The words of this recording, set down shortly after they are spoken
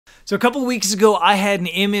So a couple weeks ago, I had an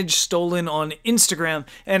image stolen on Instagram,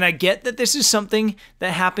 and I get that this is something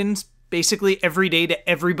that happens basically every day to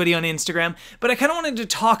everybody on Instagram, but I kind of wanted to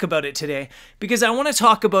talk about it today because I want to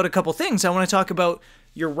talk about a couple things. I want to talk about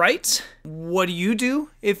your rights. What do you do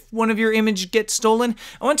if one of your image gets stolen?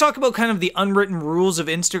 I want to talk about kind of the unwritten rules of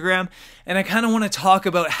Instagram, and I kind of want to talk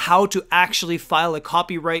about how to actually file a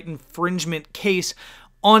copyright infringement case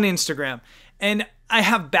on Instagram. And I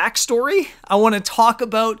have backstory. I want to talk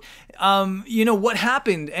about, what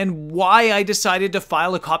happened and why I decided to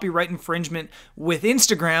file a copyright infringement with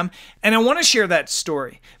Instagram. And I want to share that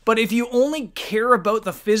story. But if you only care about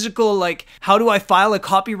the physical, like how do I file a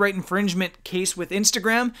copyright infringement case with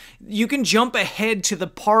Instagram, you can jump ahead to the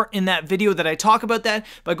part in that video that I talk about that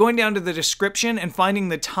by going down to the description and finding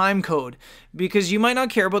the time code. Because you might not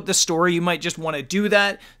care about the story, you might just want to do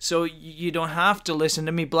that, so you don't have to listen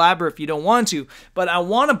to me blabber if you don't want to. But I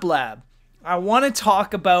want to blab. I want to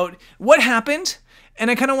talk about what happened, and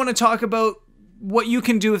I kind of want to talk about what you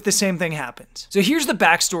can do if the same thing happens. So here's the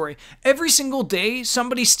backstory. Every single day,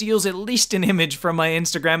 somebody steals at least an image from my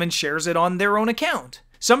Instagram and shares it on their own account.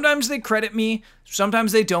 Sometimes they credit me,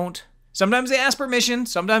 sometimes they don't. Sometimes they ask permission,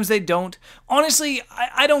 sometimes they don't. Honestly,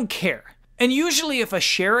 I don't care. And usually if a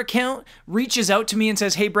share account reaches out to me and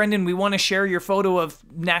says, hey Brendan, we want to share your photo of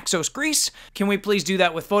Naxos Grease. Can we please do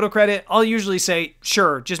that with photo credit? I'll usually say,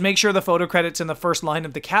 sure, just make sure the photo credit's in the first line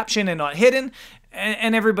of the caption and not hidden,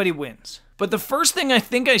 and everybody wins. But the first thing I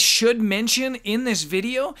think I should mention in this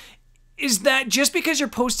video is that just because you're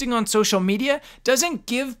posting on social media doesn't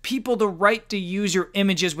give people the right to use your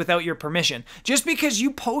images without your permission. Just because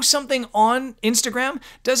you post something on Instagram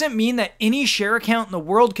doesn't mean that any share account in the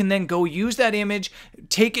world can then go use that image,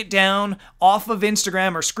 take it down off of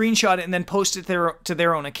Instagram or screenshot it and then post it to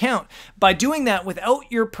their own account. By doing that without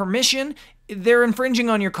your permission, they're infringing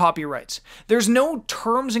on your copyrights. There's no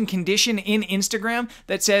terms and condition in Instagram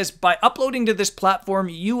that says by uploading to this platform,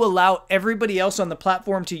 you allow everybody else on the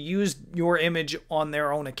platform to use your image on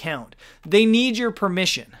their own account. They need your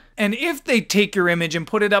permission. And if they take your image and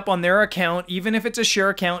put it up on their account, even if it's a share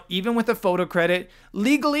account, even with a photo credit,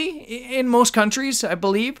 legally, in most countries, I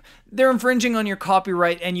believe, they're infringing on your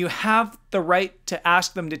copyright and you have the right to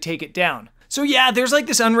ask them to take it down. So yeah, there's like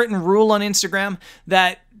this unwritten rule on Instagram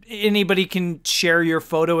that anybody can share your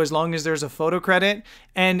photo as long as there's a photo credit.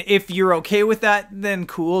 And if you're okay with that, then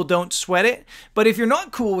cool, don't sweat it. But if you're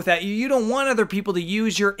not cool with that, you don't want other people to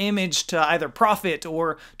use your image to either profit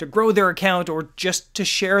or to grow their account or just to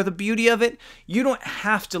share the beauty of it, you don't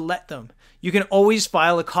have to let them. You can always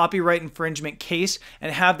file a copyright infringement case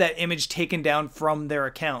and have that image taken down from their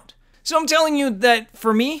account. So I'm telling you that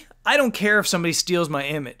for me, I don't care if somebody steals my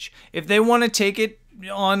image. If they want to take it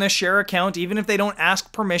on a share account, even if they don't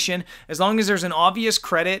ask permission, as long as there's an obvious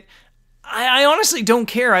credit, I honestly don't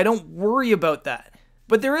care. I don't worry about that.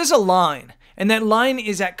 But there is a line, and that line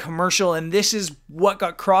is at commercial, and this is what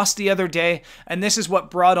got crossed the other day, and this is what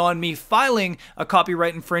brought on me filing a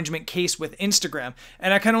copyright infringement case with Instagram.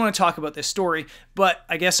 And I kind of want to talk about this story, but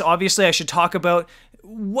I guess obviously I should talk about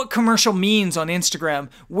what commercial means on Instagram.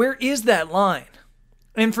 Where is that line?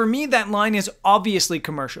 And for me, that line is obviously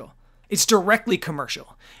commercial. It's directly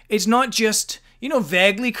commercial. It's not just,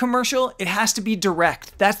 vaguely commercial. It has to be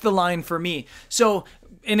direct. That's the line for me. So,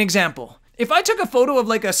 an example. If I took a photo of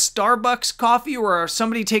like a Starbucks coffee or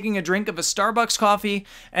somebody taking a drink of a Starbucks coffee,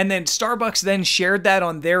 and then Starbucks then shared that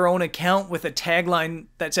on their own account with a tagline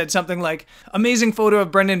that said something like, amazing photo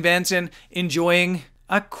of Brendan Vanson enjoying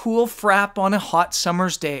a cool frap on a hot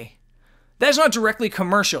summer's day. That's not directly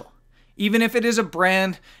commercial, even if it is a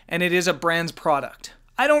brand and it is a brand's product.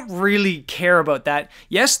 I don't really care about that.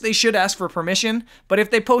 Yes, they should ask for permission, but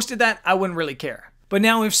if they posted that, I wouldn't really care. But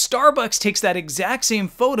now if Starbucks takes that exact same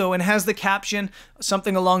photo and has the caption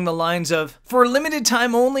something along the lines of, for a limited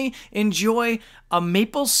time only, enjoy a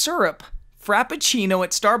maple syrup frappuccino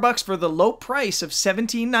at Starbucks for the low price of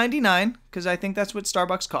 $17.99, because I think that's what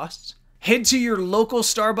Starbucks costs. Head to your local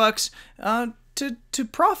Starbucks to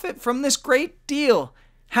profit from this great deal.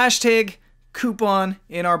 Hashtag coupon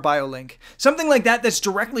in our bio link. Something like that that's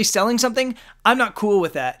directly selling something, I'm not cool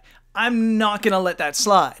with that. I'm not gonna let that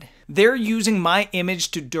slide. They're using my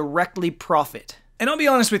image to directly profit. And I'll be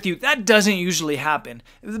honest with you, that doesn't usually happen.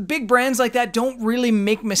 The big brands like that don't really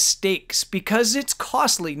make mistakes because it's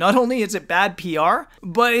costly. Not only is it bad PR,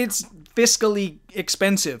 but it's fiscally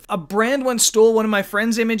expensive. A brand once stole one of my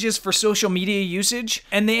friend's images for social media usage,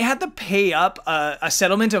 and they had to pay up a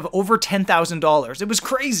settlement of over $10,000. It was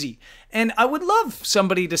crazy. And I would love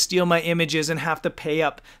somebody to steal my images and have to pay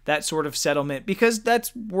up that sort of settlement, because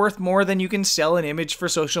that's worth more than you can sell an image for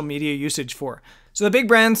social media usage for. So the big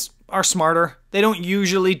brands are smarter. They don't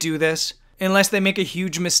usually do this unless they make a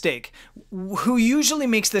huge mistake. Who usually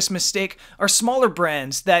makes this mistake are smaller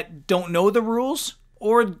brands that don't know the rules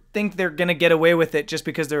or think they're gonna get away with it just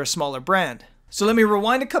because they're a smaller brand. So let me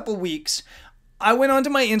rewind a couple weeks. I went onto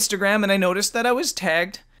my Instagram and I noticed that I was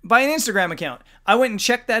tagged by an Instagram account. I went and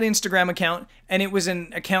checked that Instagram account, and it was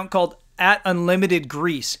an account called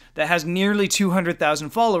 @UnlimitedGrease that has nearly 200,000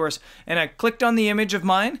 followers. And I clicked on the image of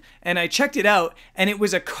mine and I checked it out, and it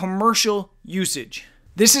was a commercial usage.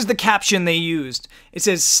 This is the caption they used. It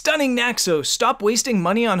says, "Stunning Naxos, stop wasting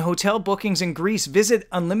money on hotel bookings in Greece. Visit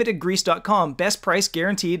unlimitedgreece.com. Best price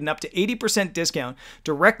guaranteed and up to 80% discount.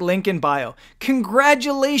 Direct link in bio.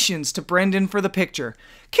 Congratulations to Brendan for the picture."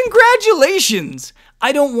 Congratulations!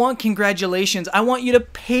 I don't want congratulations. I want you to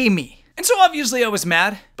pay me. And so obviously I was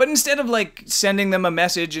mad, but instead of like sending them a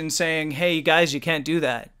message and saying, "Hey guys, you can't do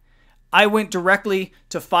that," I went directly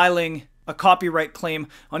to filing a copyright claim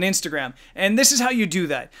on Instagram. And this is how you do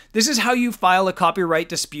that. This is how you file a copyright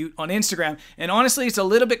dispute on Instagram. And honestly, it's a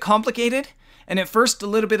little bit complicated and at first a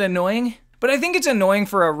little bit annoying, but I think it's annoying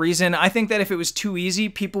for a reason. I think that if it was too easy,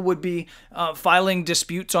 people would be filing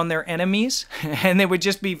disputes on their enemies and they would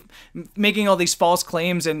just be making all these false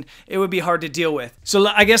claims, and it would be hard to deal with. So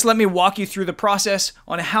I guess let me walk you through the process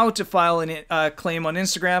on how to file a claim on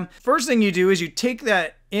Instagram. First thing you do is you take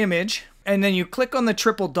that image and then you click on the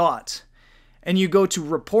triple dots. And you go to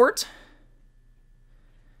report,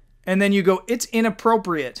 and then you go, it's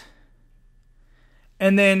inappropriate.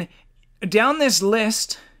 And then down this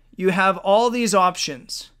list, you have all these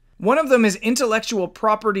options. One of them is intellectual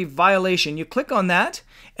property violation. You click on that,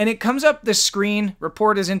 and it comes up the screen,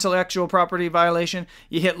 report as intellectual property violation.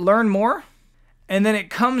 You hit learn more, and then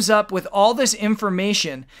it comes up with all this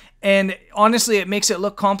information. And honestly, it makes it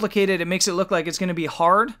look complicated. It makes it look like it's going to be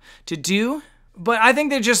hard to do. But I think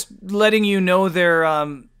they're just letting you know their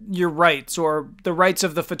your rights, or the rights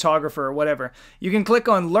of the photographer, or whatever. You can click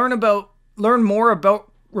on learn more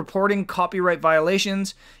about reporting copyright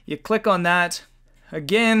violations. You click on that.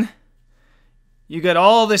 Again, you get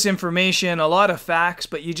all this information, a lot of facts,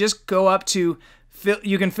 but you just go up to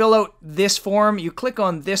you can fill out this form. You click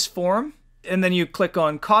on this form, and then you click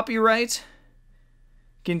on copyright.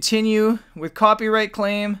 Continue with copyright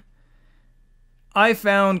claim. I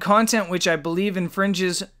found content which I believe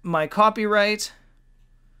infringes my copyright.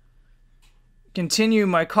 Continue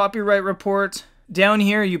my copyright report. Down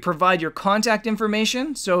here, you provide your contact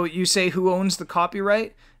information. So you say who owns the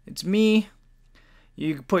copyright. It's me.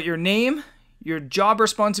 You put your name, your job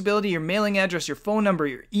responsibility, your mailing address, your phone number,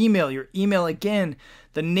 your email again,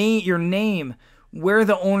 your name, where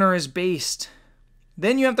the owner is based.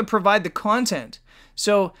 Then you have to provide the content.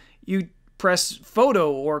 So you press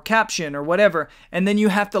photo or caption or whatever, and then you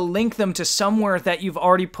have to link them to somewhere that you've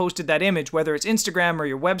already posted that image, whether it's Instagram or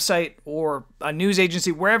your website or a news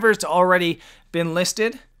agency, wherever it's already been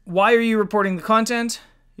listed. Why are you reporting the content?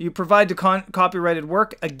 You provide the copyrighted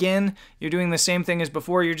work. Again, you're doing the same thing as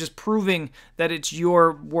before. You're just proving that it's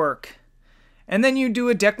your work. And then you do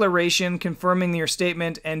a declaration confirming your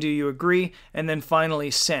statement, and do you agree? And then finally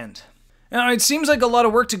send. Now, it seems like a lot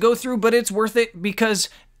of work to go through, but it's worth it, because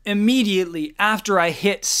immediately after I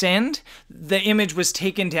hit send, the image was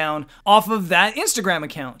taken down off of that Instagram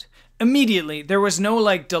account. Immediately. There was no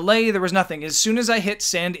like delay, there was nothing. As soon as I hit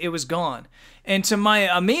send, it was gone. And to my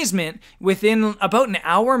amazement, within about an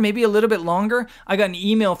hour, maybe a little bit longer, I got an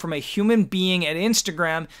email from a human being at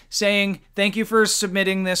Instagram saying, "Thank you for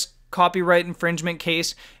submitting this copyright infringement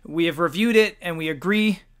case. We have reviewed it and we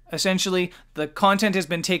agree. Essentially, the content has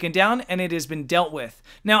been taken down and it has been dealt with."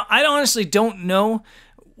 Now, I honestly don't know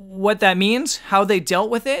what that means, how they dealt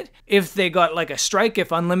with it, if they got like a strike,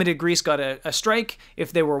 if Unlimited Grease got a strike,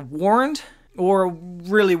 if they were warned, or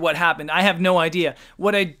really what happened. I have no idea.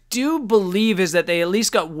 What I do believe is that they at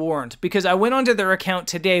least got warned, because I went onto their account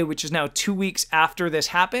today, which is now 2 weeks after this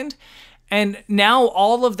happened, and now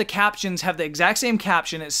all of the captions have the exact same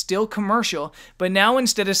caption. It's still commercial, but now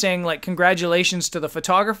instead of saying like congratulations to the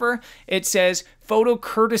photographer, it says photo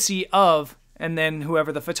courtesy of, and then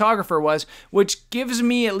whoever the photographer was, which gives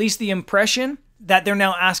me at least the impression that they're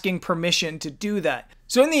now asking permission to do that.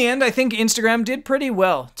 So in the end, I think Instagram did pretty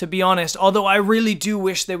well, to be honest, although I really do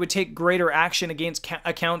wish they would take greater action against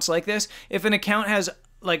accounts like this. If an account has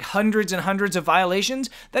like hundreds and hundreds of violations,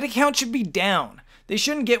 that account should be down. they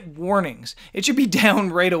shouldn't get warnings. It should be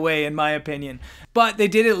down right away, in my opinion. But they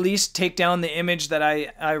did at least take down the image that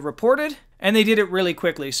I reported, and they did it really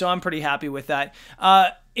quickly, so I'm pretty happy with that.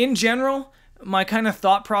 In general, my kind of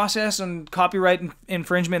thought process on copyright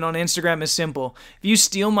infringement on Instagram is simple. If you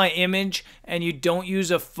steal my image and you don't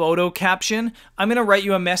use a photo caption, I'm going to write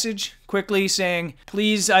you a message quickly saying,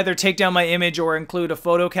 please either take down my image or include a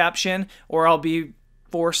photo caption, or I'll be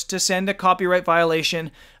forced to send a copyright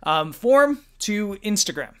violation form to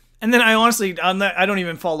Instagram. And then I don't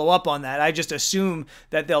even follow up on that. I just assume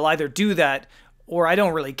that they'll either do that, or I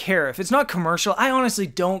don't really care. If it's not commercial, I honestly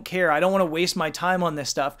don't care. I don't want to waste my time on this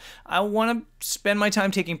stuff. I want to spend my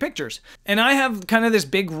time taking pictures. And I have kind of this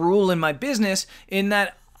big rule in my business in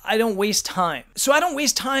that I don't waste time. So I don't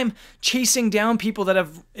waste time chasing down people that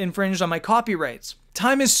have infringed on my copyrights.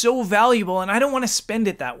 Time is so valuable, and I don't want to spend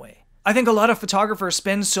it that way. I think a lot of photographers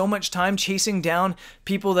spend so much time chasing down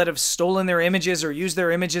people that have stolen their images or used their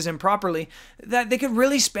images improperly that they could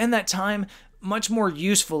really spend that time much more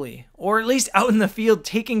usefully, or at least out in the field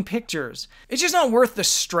taking pictures. It's just not worth the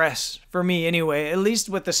stress for me anyway, at least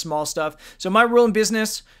with the small stuff. So my rule in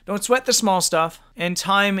business, don't sweat the small stuff, and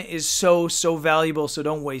time is so valuable, so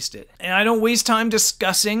don't waste it. And I don't waste time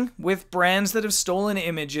discussing with brands that have stolen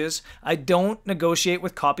images. I don't negotiate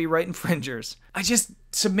with copyright infringers. I just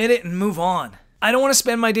submit it and move on. I don't want to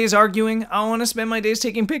spend my days arguing. I want to spend my days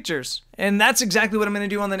taking pictures. And that's exactly what I'm going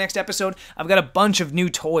to do on the next episode. I've got a bunch of new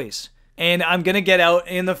toys, and I'm going to get out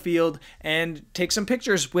in the field and take some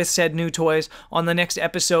pictures with said new toys on the next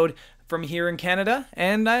episode from here in Canada.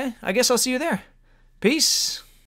 And I guess I'll see you there. Peace.